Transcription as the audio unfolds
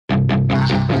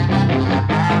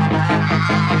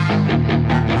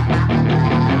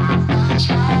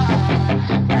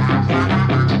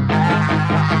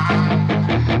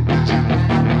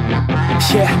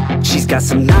She's got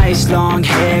some nice long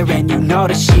hair, and you know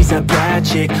that she's a bad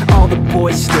chick. All the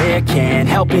boys stare, can't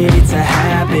help it, it's a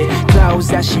habit. Clothes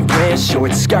that she wears,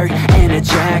 short skirt and a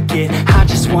jacket. I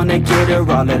just wanna get her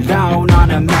all alone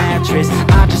on a mattress.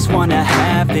 I just wanna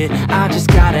have it, I just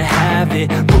gotta have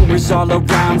it. Rumors all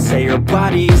around say her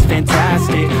body is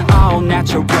fantastic. All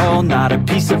natural, not a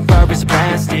piece of fur is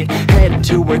plastic. Head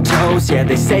to her toes, yeah,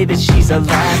 they say that she's a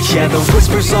latch. Yeah, the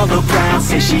whispers all around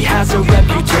say she has a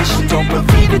reputation. Don't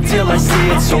believe it till I see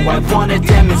it, so I want a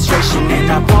demonstration.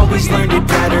 And I've always learned it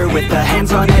better with a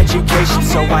hands-on education.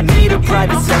 So I need a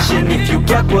private session, if you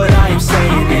get what I am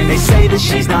saying. And they say that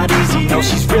she's not easy, no,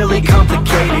 she's really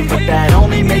complicated. But that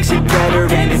only makes it better,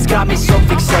 and it's got me so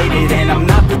fixated. And I'm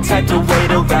not the type to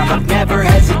wait around, I've never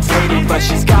hesitated. But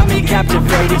she's got me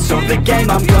captivated, so the game,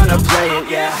 I'm gonna play it,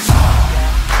 yeah.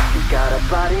 She's got a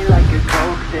body like a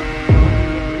coke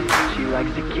thing. She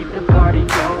likes to keep the party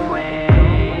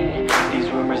going. These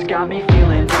rumors got me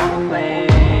feeling lonely.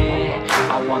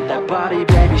 I want that body,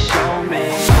 baby, show me.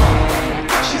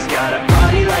 She's got a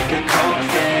body like a coke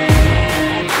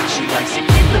thing. She likes to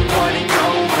keep the party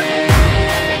going.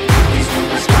 These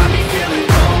rumors got me feeling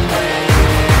lonely.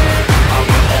 I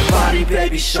want that body,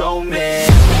 baby, show me.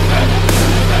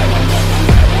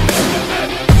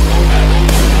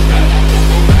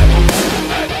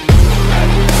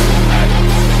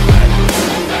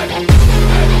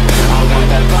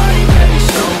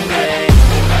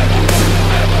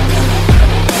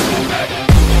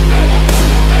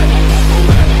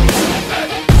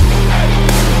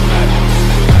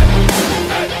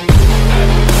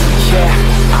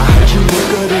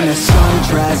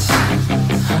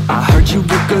 I heard you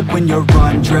look good when you're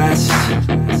undressed.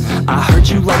 I heard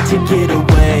you like to get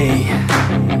away.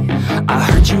 I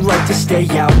heard you like to stay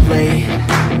out late.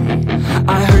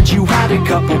 I heard you had a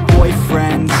couple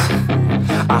boyfriends.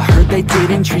 I heard they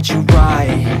didn't treat you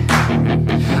right.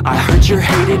 I heard you're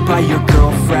hated by your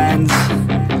girlfriends,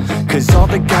 'cause all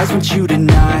the guys want you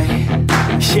tonight.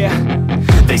 Yeah,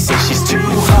 they say she's too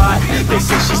hot, they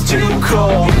say she's too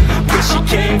cold. Where she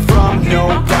came from,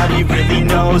 nobody really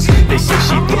knows. They say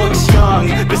she looks young,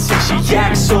 but say she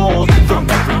acts old. From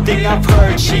everything I've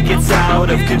heard, she gets out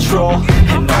of control.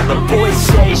 And all the boys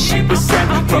say she was sent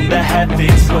from the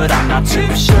heavens, but I'm not too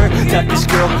sure that this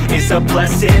girl is a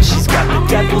blessing. She's got the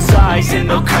devil's eyes, and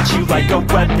they'll cut you like a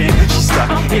weapon. She's stuck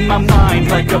in my mind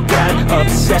like a bad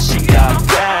obsession. Got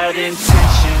bad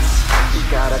intentions. She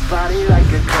got a body like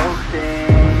a coke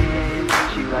thing.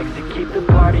 She likes to keep the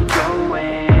party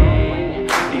going.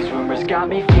 These rumors got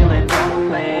me feeling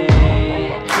lonely.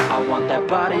 I want that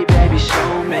body, baby,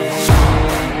 show me.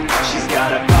 She's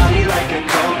got a body like a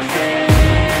coke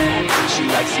thing. She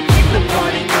likes to keep the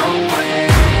party going.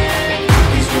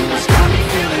 These rumors got me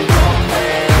feeling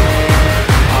lonely.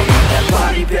 I want that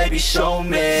body, baby, show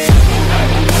me.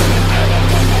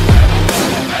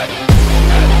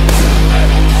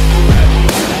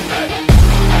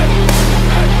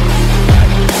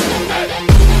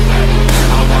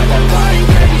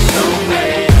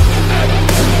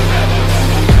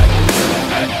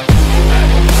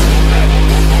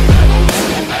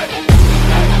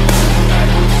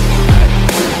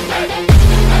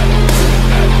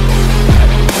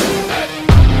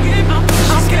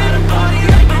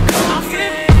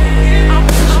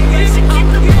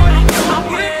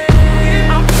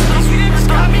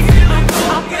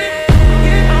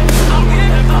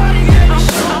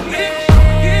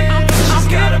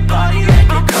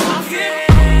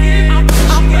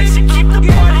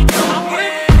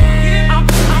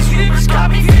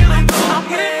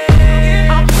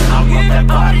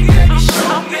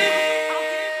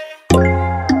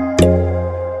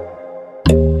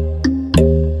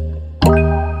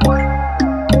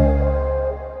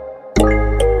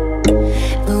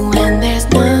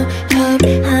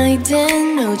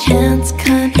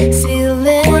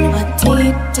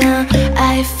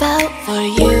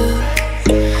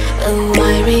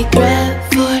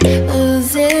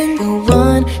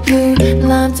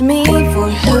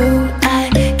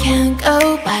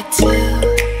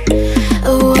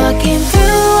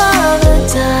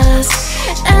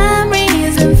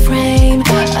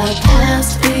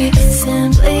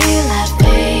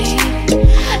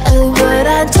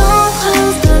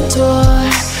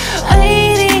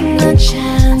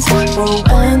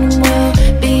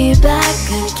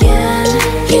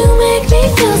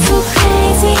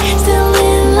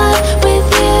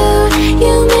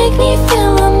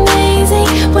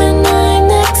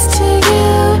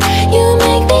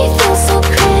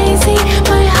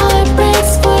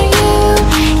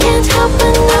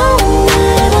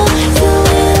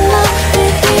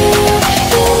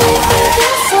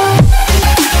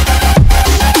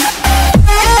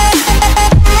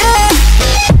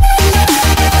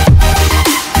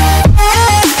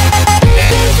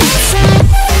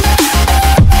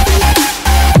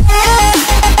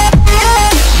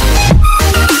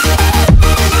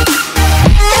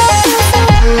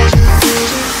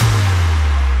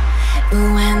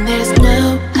 When there's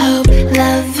no hope,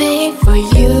 loving for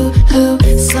you who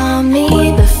saw me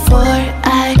before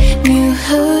I knew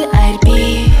who I'd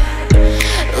be.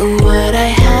 What I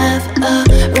have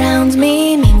around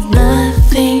me means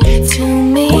nothing to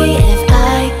me if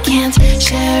I can't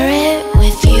share it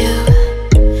with you.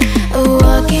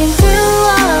 Walking through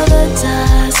all the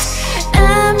dust,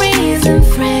 memories and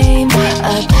frame,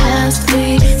 a past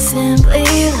we simply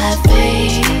let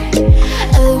fade.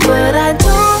 But I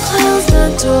don't close the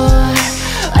door,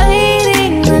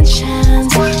 waiting the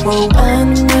chance for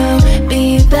one will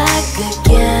be back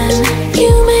again.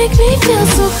 You make me feel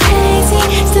so crazy,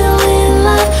 still in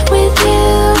love with you.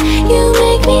 You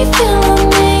make me feel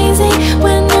amazing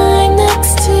when I'm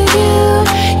next to you.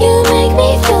 You make me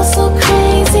feel so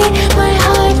crazy, my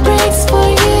heart breaks for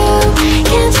you.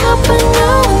 Can't help but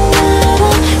know that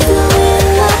I'm still in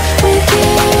love with you.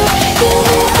 You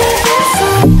make me feel so.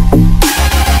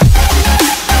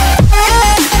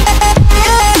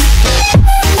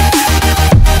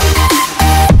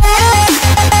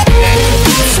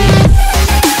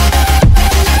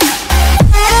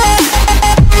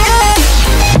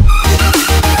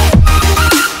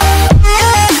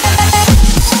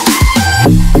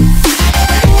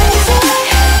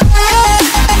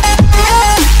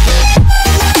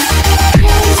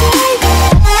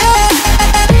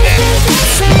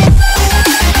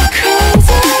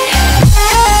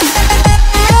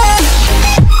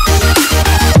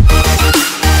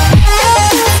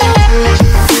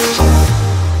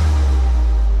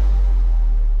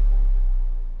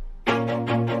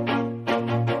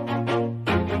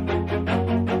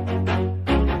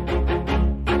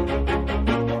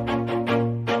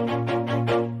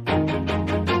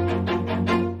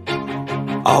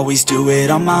 Always do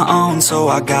it on my own, so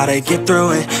I gotta get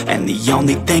through it. And the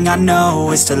only thing I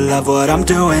know is to love what I'm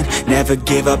doing. Never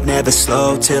give up, never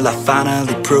slow, till I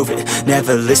finally prove it.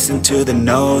 Never listen to the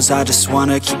no's, I just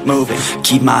wanna keep moving.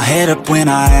 Keep my head up when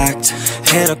I act,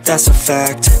 head up, that's a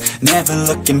fact. Never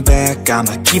looking back,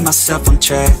 I'ma keep myself on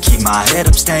track. Keep my head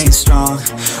up, staying strong,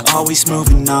 always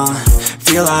moving on.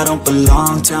 Feel I don't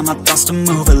belong, tell my thoughts to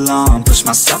move along. Push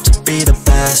myself to be the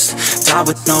best, die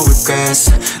with no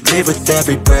regrets. Live with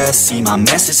every breath, see my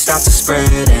message start to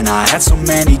spread. And I had so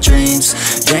many dreams,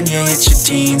 then you hit your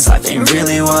teens. Life ain't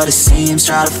really what it seems,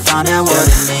 try to find out what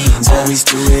it means. Always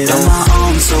do it on my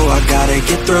own, so I gotta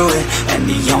get through it. And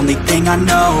the only thing I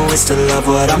know is to love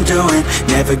what I'm doing.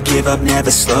 Never give up,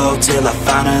 never slow, till I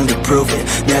finally prove it.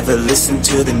 Never listen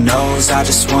to the no's, I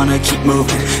just wanna keep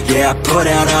moving. Yeah, I put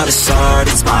out all this art,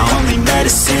 it's my only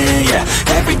medicine. Yeah,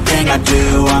 everything I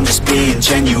do, I'm just being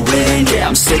genuine. Yeah,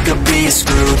 I'm sick of being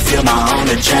screwed, feel my own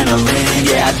adrenaline.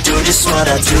 Yeah, I do just what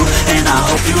I do, and I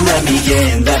hope you let me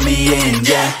in,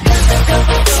 yeah.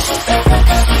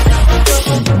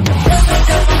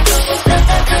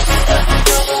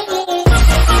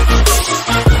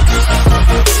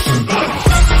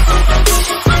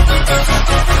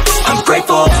 I'm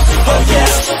grateful, oh yeah,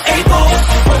 able,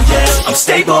 oh yeah, I'm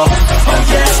stable, oh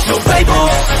yeah, no label,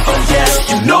 oh yeah,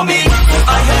 you know me,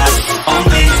 I have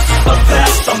only a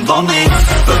past, I'm lonely,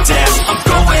 but damn, I'm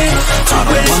going to win. I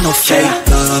don't want no fake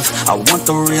love, I want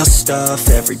the real stuff.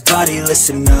 Everybody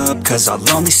listen up, cause I'll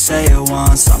only say it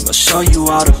once. I'm gonna show you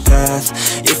all the path,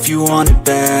 if you want it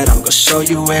bad. I'm gonna show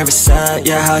you where it's at,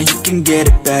 yeah, how you can get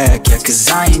it back. Yeah, cause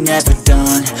I ain't never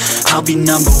done, I'll be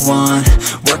number one.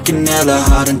 Working hella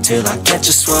hard until I get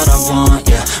just what I want,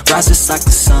 yeah. Rises like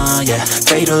the sun, yeah,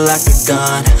 fatal like a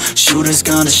gun. Shooters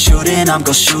gonna shoot and I'm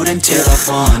gonna shoot until I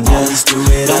won, yeah. Always do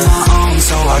it on my own,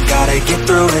 so I gotta get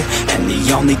through it. And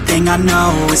the only thing I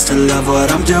know is to love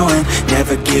what I'm doing.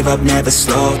 Never give up, never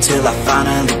slow, till I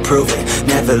finally prove it.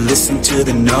 Never listen to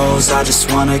the no's, I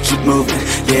just wanna keep moving.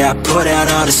 Yeah, I put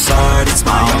out all this art, it's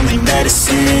my only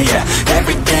medicine. Yeah,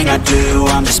 everything I do,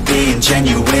 I'm just being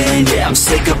genuine. Yeah, I'm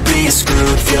sick of being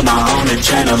screwed, feel my own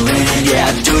adrenaline. Yeah,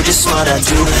 I do just what I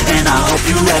do, and I hope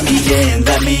you let me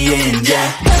in,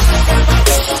 yeah.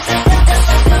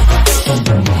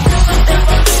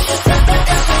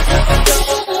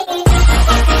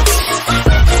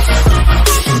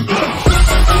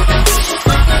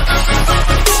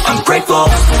 I'm grateful,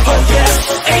 oh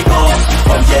yeah, able,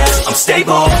 oh yeah, I'm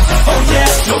stable, oh yeah,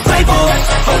 no label,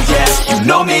 oh yeah, you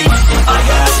know me, I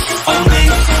have only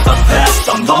a past,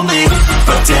 I'm lonely,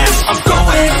 but damn, I'm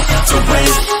going to win,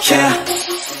 yeah.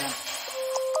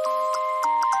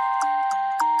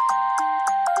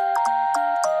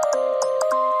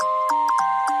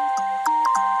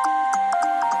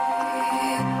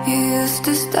 You used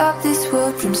to stop this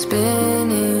world from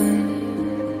spinning.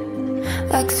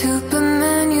 Like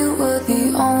Superman, you were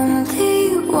the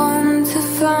only one to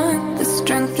find the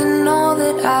strength in all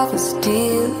that I was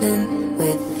dealing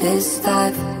with this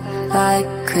life like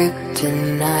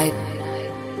kryptonite.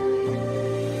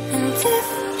 And if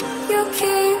you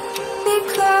keep me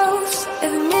close,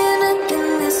 every minute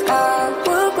in this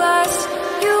hourglass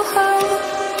you hold.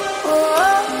 Oh,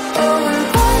 oh, oh, and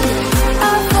when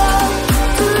I fall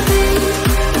to be,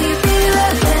 we be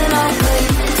right when I wait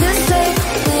to save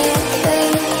me,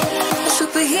 a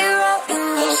superhero in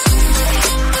me.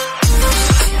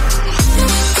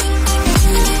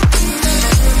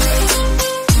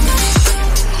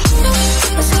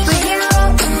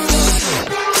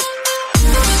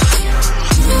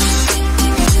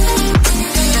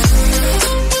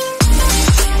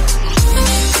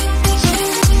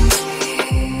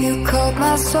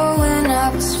 My soul when I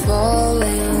was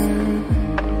falling,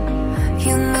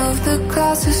 you moved the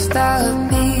clouds to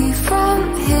stop me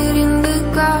from hitting the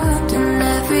ground. And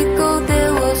every goal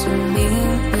there was a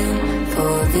meaning,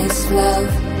 for this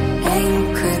love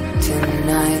ain't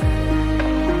kryptonite.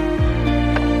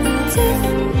 And if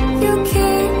you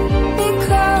keep me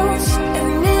close,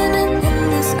 every minute in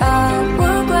this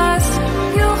hourglass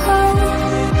you hold.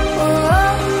 Oh,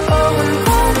 oh, oh, and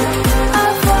when I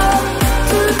fall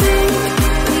to be,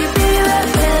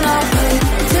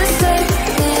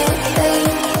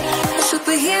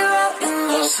 superhero in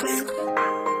your sleep.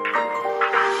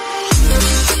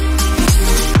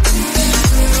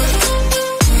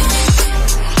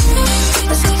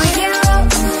 A superhero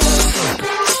in your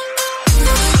sleep.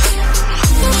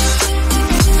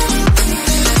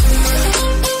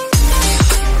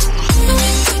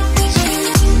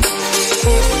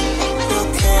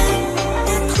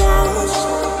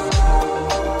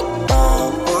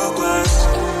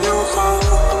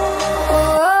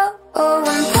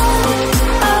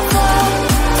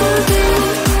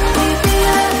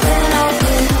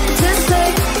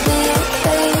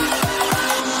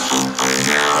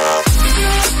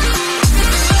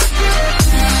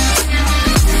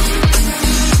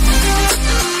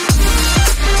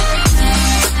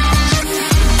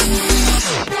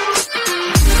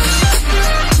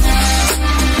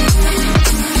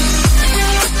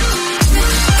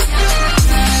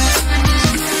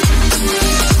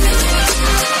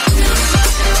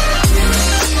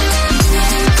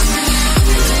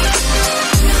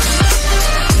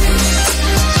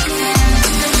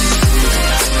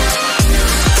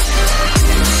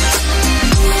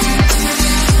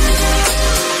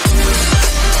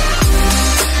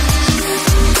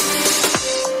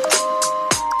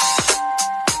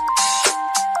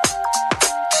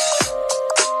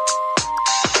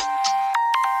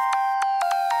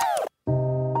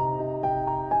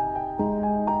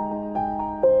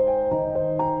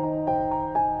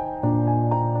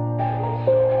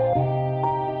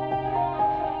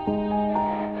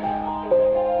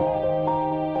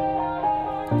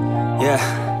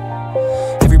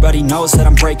 Everybody knows that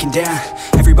I'm breaking down.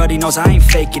 Everybody knows I ain't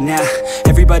faking now.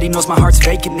 Everybody knows my heart's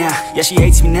vacant now. Yeah, she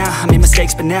hates me now, I made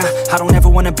mistakes but now I don't ever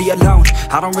wanna be alone.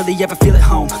 I don't really ever feel at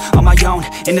home. On my own,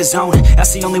 in the zone,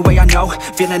 that's the only way I know.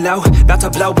 Feeling low, about to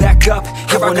blow back up.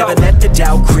 Here I won't ever let the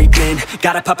doubt creep in.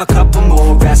 Gotta pop a couple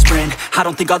more aspirin. I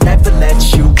don't think I'll ever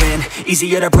let you in.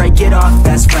 Easier to break it off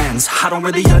best friends. I don't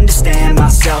really understand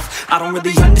myself. I don't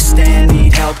really understand,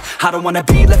 need help. I don't wanna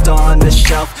be left on the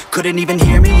shelf. Couldn't even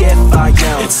hear me if I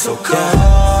yelled. It's so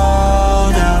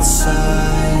cold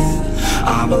outside,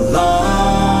 I'm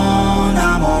alone,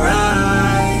 I'm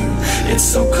alright. It's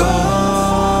so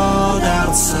cold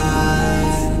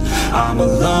outside, I'm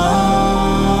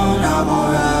alone, I'm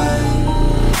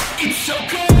alright. It's so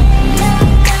cold.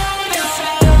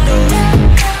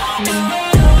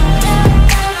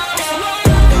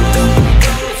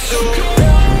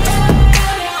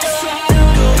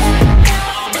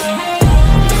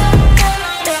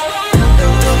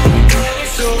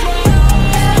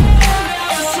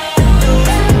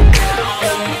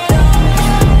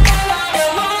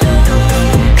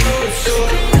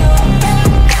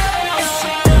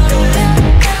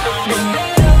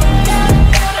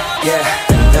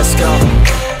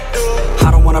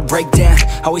 Break down,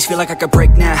 always feel like I could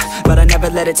break now, but I never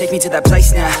let it take me to that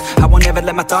place now. I won't ever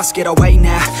let my thoughts get away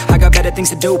now. I got better things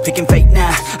to do, picking fate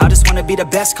now. I just wanna be the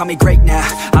best, call me great now.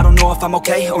 I don't know if I'm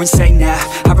okay or insane now.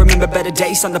 I remember better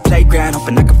days on the playground,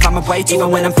 hoping I can find my way. Even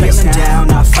when I'm feeling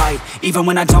down, I fight. Even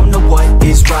when I don't know what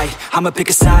is right, I'ma pick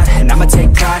a side and I'ma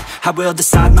take pride. I will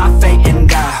decide my fate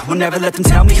and I will never let them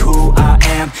tell me who I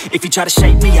am. If you try to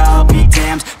shake me, I'll be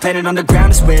damned. Planet on the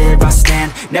ground is where I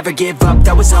stand. Never give up,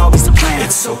 that was always the plan.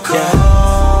 It's so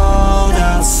cold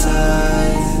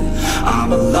outside,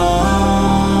 I'm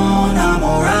alone, I'm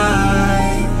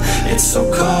alright. It's so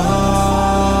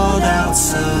cold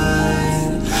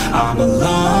outside, I'm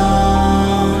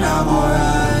alone, I'm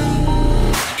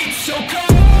alright. So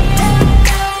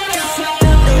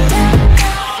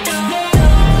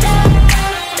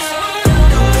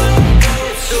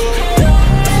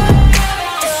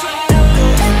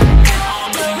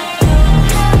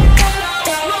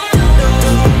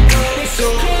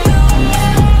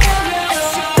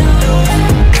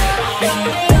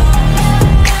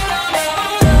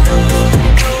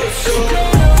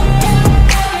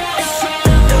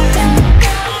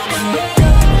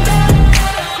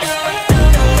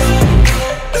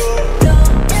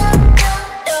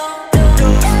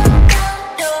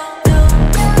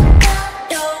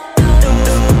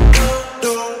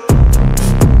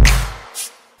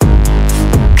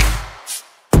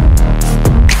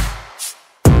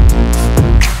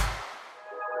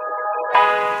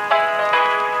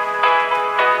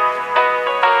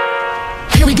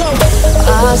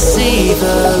I see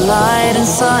the light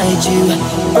inside you,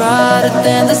 brighter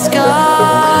than the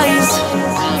skies.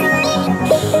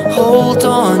 Hold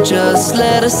on, just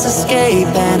let us escape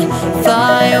and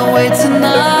fly away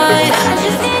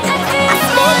tonight.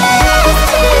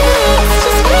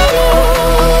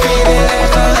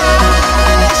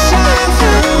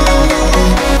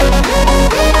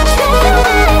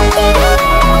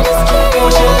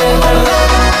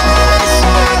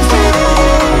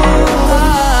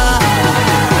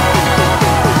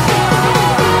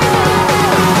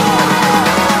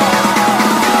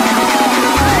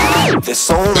 there's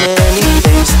so many